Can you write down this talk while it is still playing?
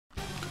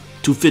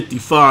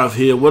255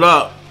 here. What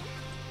up?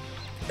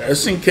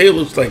 SNK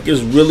looks like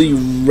it's really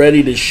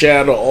ready to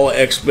shatter all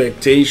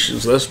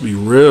expectations. Let's be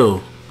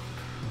real.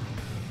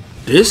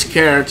 This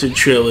character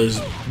trailer is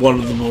one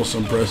of the most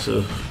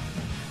impressive.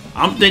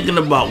 I'm thinking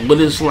about what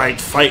it's like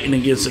fighting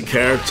against a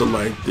character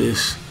like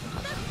this.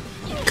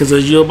 Because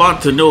as you're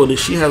about to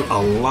notice, she has a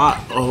lot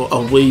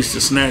of ways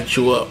to snatch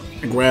you up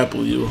and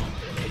grapple you.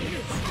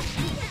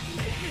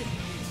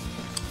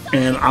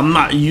 And I'm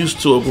not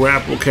used to a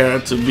grapple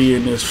character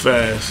being this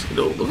fast. You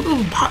know,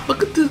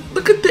 look at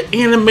the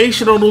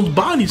animation on those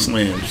body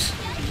slams.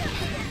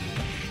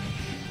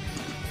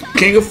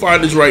 King of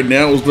Fighters right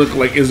now is looking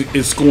like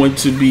it's going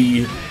to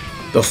be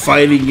the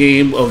fighting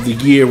game of the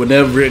year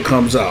whenever it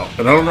comes out.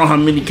 And I don't know how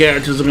many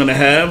characters are going to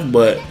have,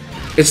 but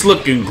it's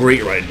looking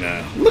great right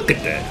now. Look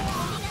at that.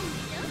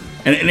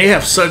 And they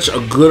have such a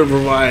good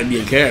variety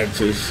of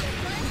characters.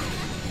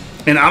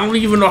 And I don't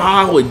even know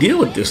how I would deal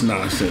with this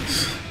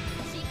nonsense.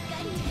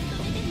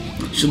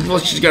 She looks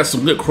like she's got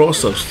some good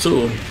cross-ups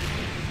too.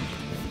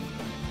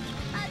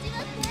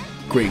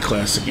 Great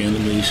classic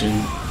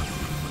animation.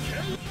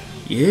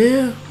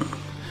 Yeah.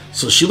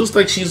 So she looks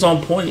like she's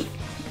on point.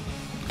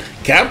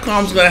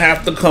 Capcom's gonna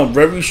have to come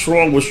very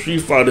strong with Street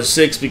Fighter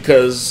 6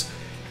 because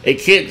it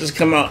can't just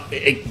come out.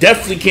 It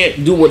definitely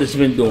can't do what it's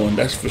been doing.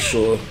 That's for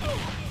sure.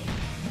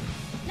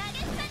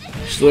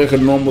 She looks like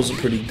her normals are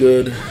pretty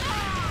good.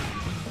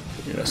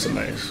 Yeah, that's a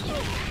nice.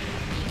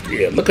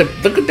 Yeah, look at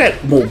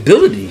that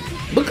mobility.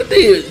 Look at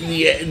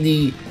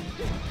the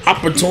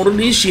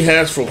opportunities she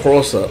has for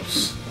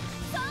cross-ups.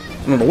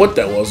 I don't know what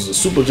that was. A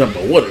super jump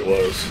or what it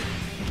was.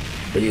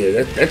 But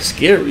yeah, that's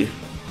scary.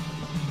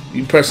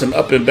 You pressing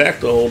up and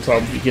back the whole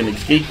time if you can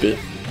escape it.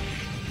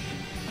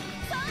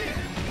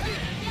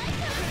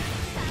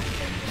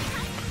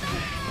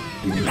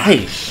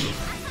 Nice.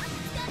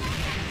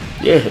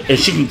 Yeah, and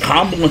she can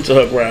combo into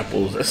her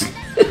grapples.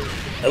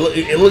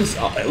 It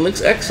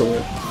looks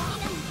excellent.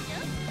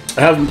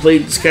 I haven't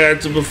played this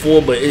character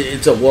before, but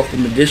it's a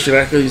welcome addition.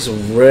 Actually, it's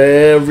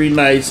very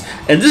nice.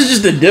 And this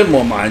is just a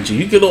demo, mind you.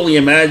 You can only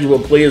imagine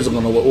what players are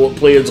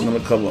gonna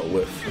come up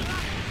with.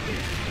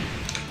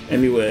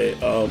 Anyway,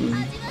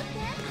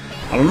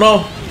 I don't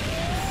know.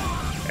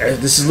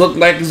 This is looking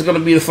like it's gonna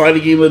be the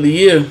fighting game of the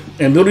year,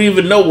 and we don't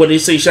even know when they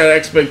say shatter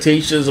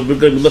expectations, or we're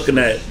gonna be looking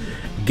at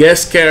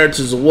guest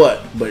characters or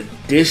what. But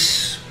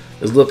this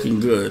is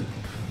looking good.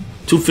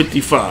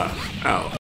 255 out.